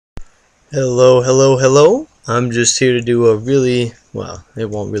Hello. I'm just here to do a it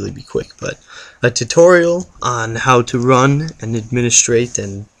won't really be quick, but a tutorial on how to run and administrate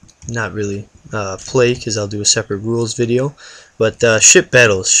and not really play, because I'll do a separate rules video, but ship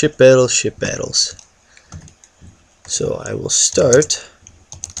battles. So I will start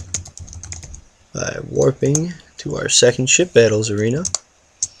by warping to our second ship battles arena,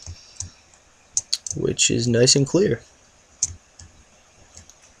 which is nice and clear.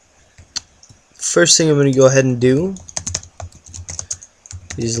 First thing I'm going to go ahead and do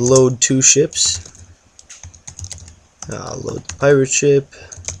is load two ships. I'll load the pirate ship,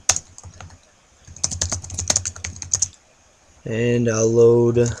 and I'll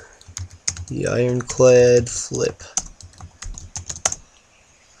load the ironclad flip.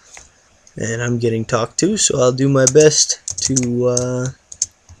 And I'm getting talked to, so I'll do my best to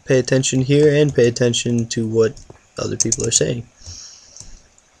pay attention here and pay attention to what other people are saying.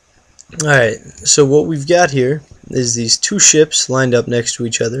 Alright, so what we've got here is these two ships lined up next to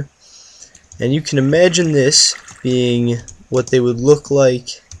each other, and you can imagine this being what they would look like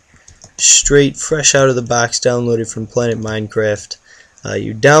straight fresh out of the box, downloaded from Planet Minecraft.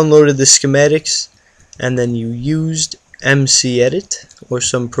 You downloaded the schematics and then you used MCEdit or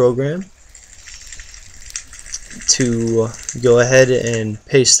some program to go ahead and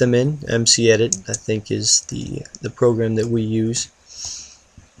paste them in. MCEdit, I think, is the program that we use.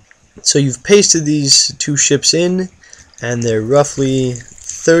 So you've pasted these two ships in, and they're roughly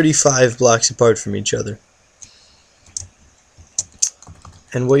 35 blocks apart from each other.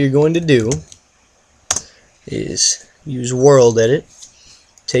 And what you're going to do is use WorldEdit,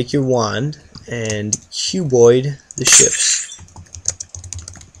 take your wand, and cuboid the ships.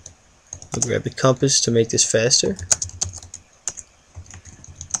 I'll grab the compass to make this faster.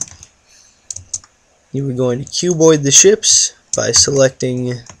 You are going to cuboid the ships by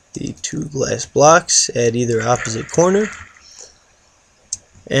selecting the two glass blocks at either opposite corner,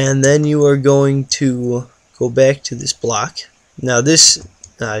 and then you are going to go back to this block. Now this,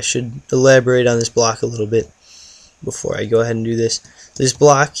 I should elaborate on this block a little bit before I go ahead and do this. This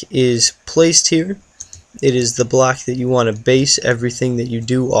block is placed here. It is the block that you want to base everything that you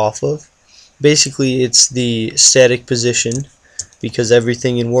do off of. Basically, it's the static position, because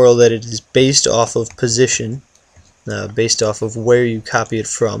everything in WorldEdit is based off of position, based off of where you copy it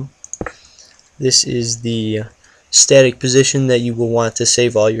from. This is the static position that you will want to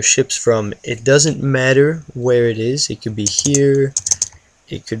save all your ships from. It doesn't matter where it is. It could be here,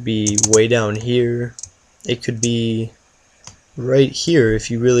 it could be way down here, it could be right here if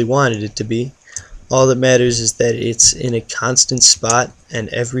you really wanted it to be. All that matters is that it's in a constant spot and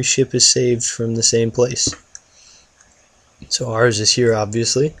every ship is saved from the same place. So ours is here,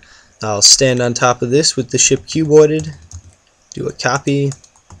 obviously. I'll stand on top of this with the ship cuboided, do a copy,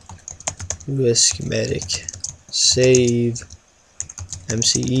 do a schematic, save,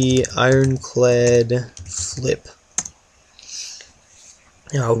 MCE, ironclad, flip.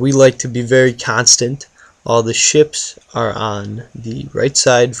 Now, we like to be very constant. All the ships are on the right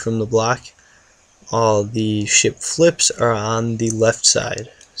side from the block. All the ship flips are on the left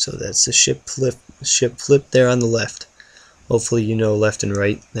side. So that's the ship flip there on the left. Hopefully you know left and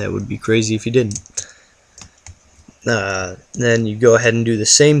right. That would be crazy if you didn't. Then you go ahead and do the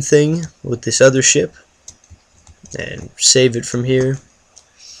same thing with this other ship and save it from here.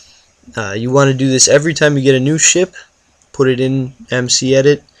 You want to do this every time you get a new ship. Put it in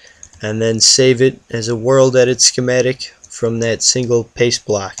MCEdit and then save it as a WorldEdit schematic from that single paste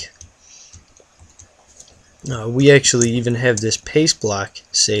block. We actually even have this paste block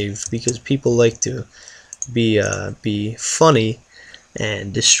saved because people like to be funny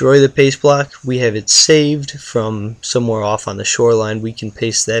and destroy the paste block. We have it saved from somewhere off on the shoreline. We can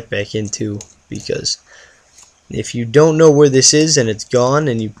paste that back into, because if you don't know where this is and it's gone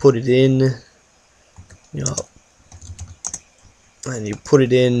and you put it in,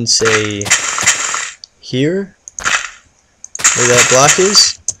 say here where that block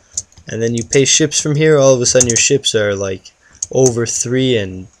is, and then you paste ships from here, all of a sudden your ships are like over 3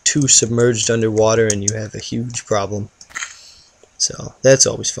 and 2 submerged underwater, and you have a huge problem. So that's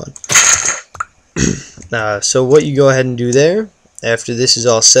always fun. So what you go ahead and do there, after this is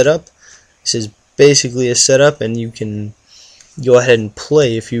all set up, this is basically a setup, and you can go ahead and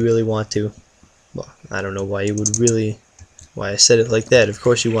play if you really want to. Well, I don't know why I said it like that. Of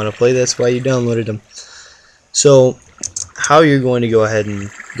course you want to play, that's why you downloaded them. So how you're going to go ahead and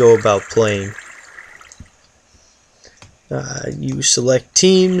go about playing. You select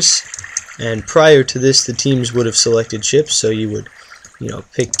teams, and prior to this the teams would have selected ships, so you would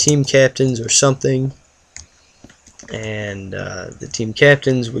pick team captains or something, and the team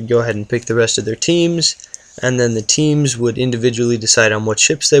captains would go ahead and pick the rest of their teams, and then the teams would individually decide on what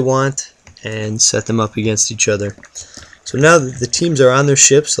ships they want and set them up against each other. So now that the teams are on their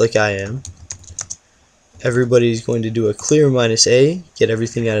ships like I am, everybody's going to do a clear -A, get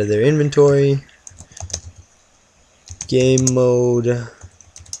everything out of their inventory, game mode,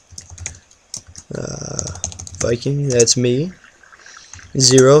 Viking, that's me,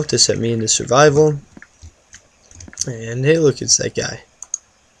 0 to set me into survival, and hey look, it's that guy.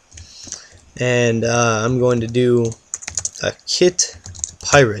 And I'm going to do a kit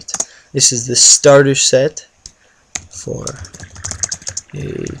pirate. This is the starter set for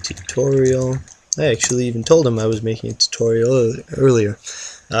a tutorial. I actually even told him I was making a tutorial earlier.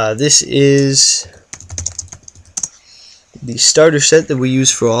 This is the starter set that we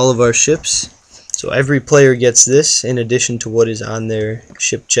use for all of our ships. So every player gets this in addition to what is on their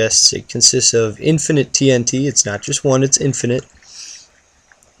ship chests. It consists of infinite TNT. It's not just one, it's infinite.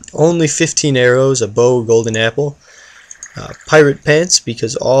 Only 15 arrows, a bow, golden apple. Pirate pants,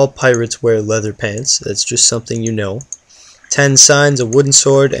 because all pirates wear leather pants. That's just something you know. 10 signs, a wooden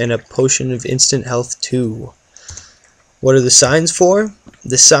sword, and a potion of instant health 2. What are the signs for?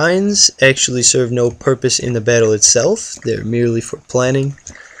 The signs actually serve no purpose in the battle itself. They're merely for planning.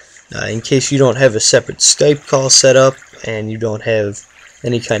 In case you don't have a separate Skype call set up and you don't have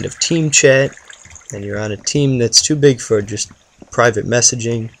any kind of team chat and you're on a team that's too big for just private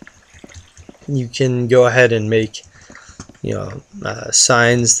messaging, you can go ahead and make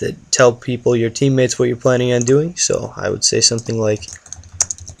signs that tell people, your teammates, what you're planning on doing. So I would say something like,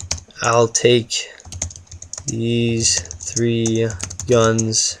 I'll take these 3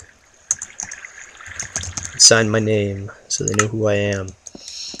 guns and sign my name so they know who I am.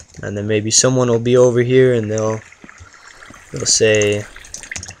 And then maybe someone will be over here and they'll say,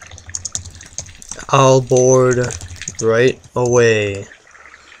 I'll board right away.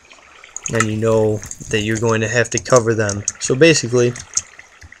 And you know that you're going to have to cover them. So basically,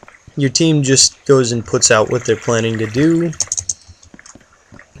 your team just goes and puts out what they're planning to do.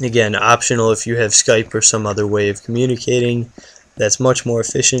 Again, optional if you have Skype or some other way of communicating. That's much more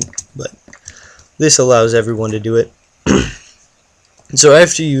efficient, but this allows everyone to do it. So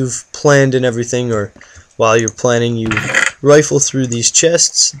after you've planned and everything, or while you're planning, you rifle through these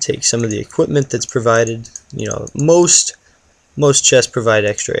chests, take some of the equipment that's provided. Most chests provide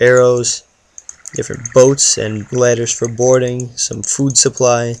extra arrows, different boats and ladders for boarding, some food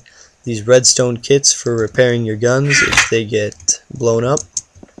supply, these redstone kits for repairing your guns if they get blown up.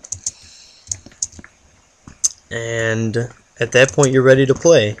 And at that point you're ready to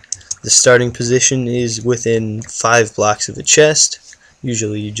play. The starting position is within 5 blocks of a chest.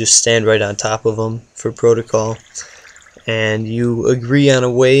 Usually you just stand right on top of them for protocol, and you agree on a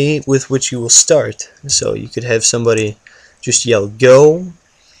way with which you will start. So you could have somebody just yell go.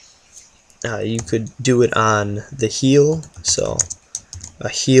 You could do it on the heal, so a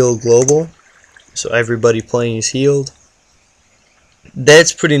heal global, so everybody playing is healed.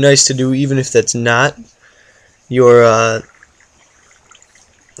 That's pretty nice to do even if that's not your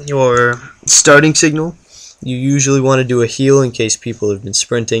starting signal. You usually want to do a heal in case people have been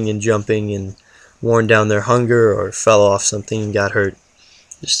sprinting and jumping and worn down their hunger or fell off something and got hurt.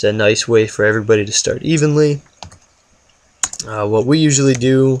 Just a nice way for everybody to start evenly. What we usually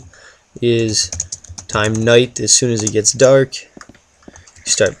do is time night as soon as it gets dark.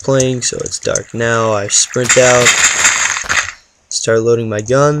 Start playing, so it's dark now. I sprint out, start loading my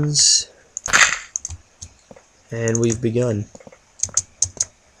guns, and we've begun.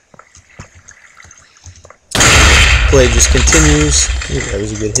 Play just continues. Ooh, that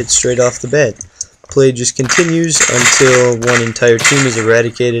was a good hit straight off the bat. Play just continues until one entire team is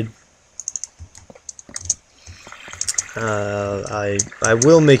eradicated. I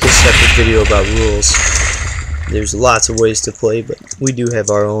will make a separate video about rules. There's lots of ways to play, but we do have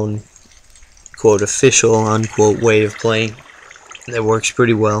our own quote official unquote way of playing that works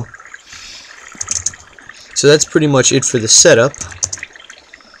pretty well. So that's pretty much it for the setup.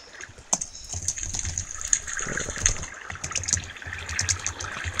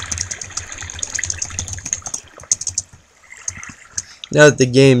 Now that the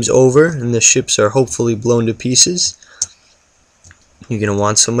game's over and the ships are hopefully blown to pieces, you're going to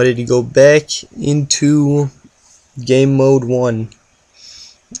want somebody to go back into game mode 1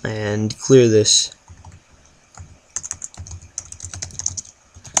 and clear this.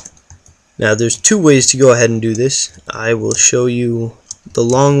 Now there's 2 ways to go ahead and do this. I will show you the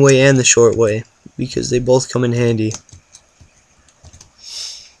long way and the short way because they both come in handy.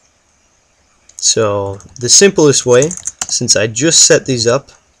 So the simplest way, since I just set these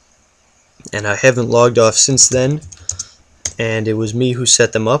up and I haven't logged off since then, and it was me who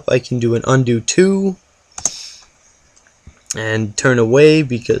set them up. I can do an undo to and turn away,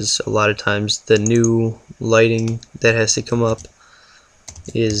 because a lot of times the new lighting that has to come up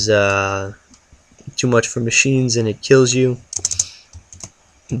is too much for machines and it kills you.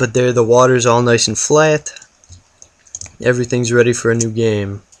 But there, the water's all nice and flat. Everything's ready for a new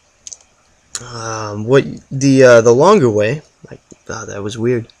game. The longer way, that was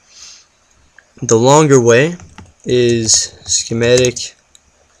weird. The longer way is schematic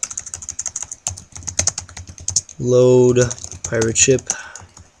load pirate ship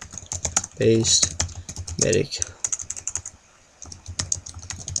paste schematic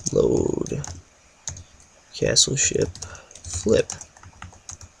load castle ship flip.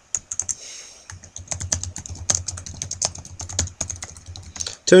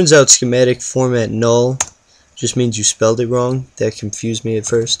 Turns out schematic format null just means you spelled it wrong. That confused me at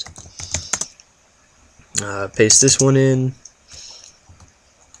first. Paste this one in.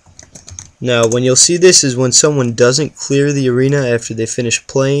 Now when you'll see this is when someone doesn't clear the arena after they finish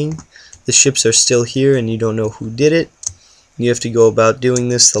playing. The ships are still here and you don't know who did it. You have to go about doing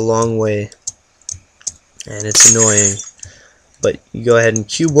this the long way, and it's annoying. But you go ahead and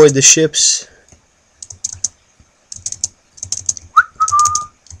cuboid the ships.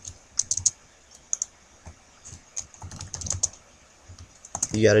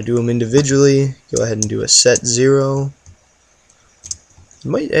 You gotta do them individually. Go ahead and do a set 0.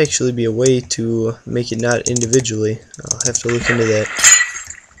 There might actually be a way to make it not individually. I'll have to look into that.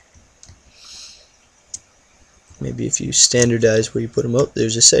 Maybe if you standardize where you put them up.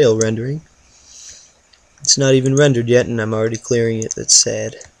 There's a sail rendering. It's not even rendered yet and I'm already clearing it. That's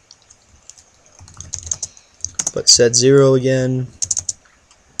sad. But set 0 again.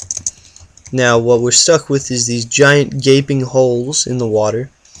 Now what we're stuck with is these giant gaping holes in the water.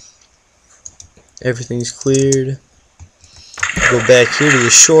 Everything's cleared. Go back here to the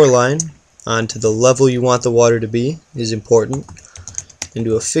shoreline, onto the level you want the water to be is important. And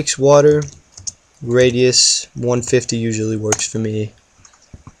do a fixed water. Radius 150 usually works for me.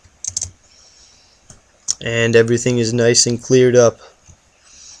 And everything is nice and cleared up.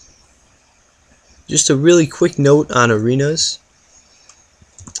 Just a really quick note on arenas.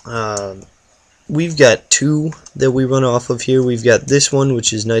 We've got 2 that we run off of here. We've got this one,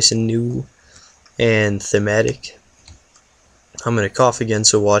 which is nice and new and thematic. I'm gonna cough again,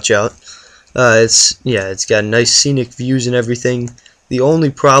 so watch out. It's got nice scenic views and everything. The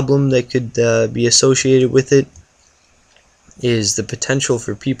only problem that could be associated with it is the potential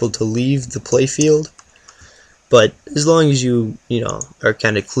for people to leave the playfield. But as long as you are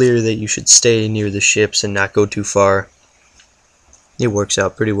kind of clear that you should stay near the ships and not go too far, it works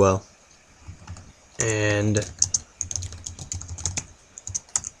out pretty well. And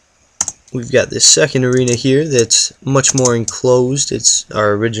we've got this second arena here that's much more enclosed. It's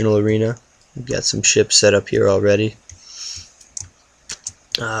our original arena. We've got some ships set up here already.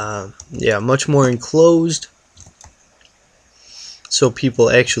 Much more enclosed, so people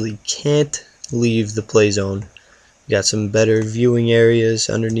actually can't leave the play zone. Got some better viewing areas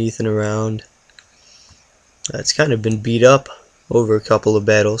underneath and around. It's kind of been beat up over a couple of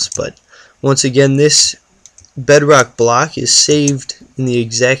battles, but once again, this bedrock block is saved in the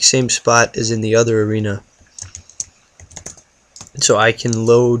exact same spot as in the other arena, so I can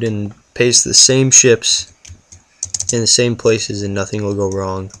load and paste the same ships in the same places and nothing will go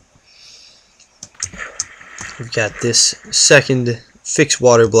wrong. We've got this second fixed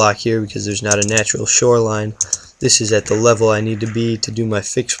water block here because there's not a natural shoreline. This is at the level I need to be to do my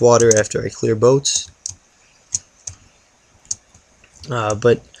fixed water after I clear boats.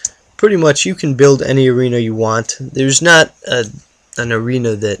 But pretty much you can build any arena you want. There's not an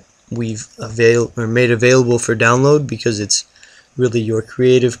arena that we've made available for download because it's really your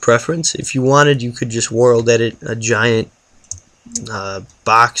creative preference. If you wanted, you could just WorldEdit a giant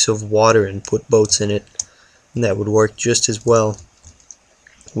box of water and put boats in it, and that would work just as well.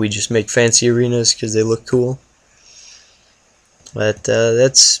 We just make fancy arenas because they look cool. But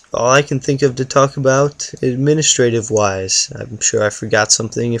that's all I can think of to talk about administrative wise. I'm sure I forgot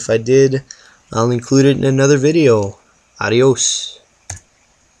something. If I did, I'll include it in another video. Adios.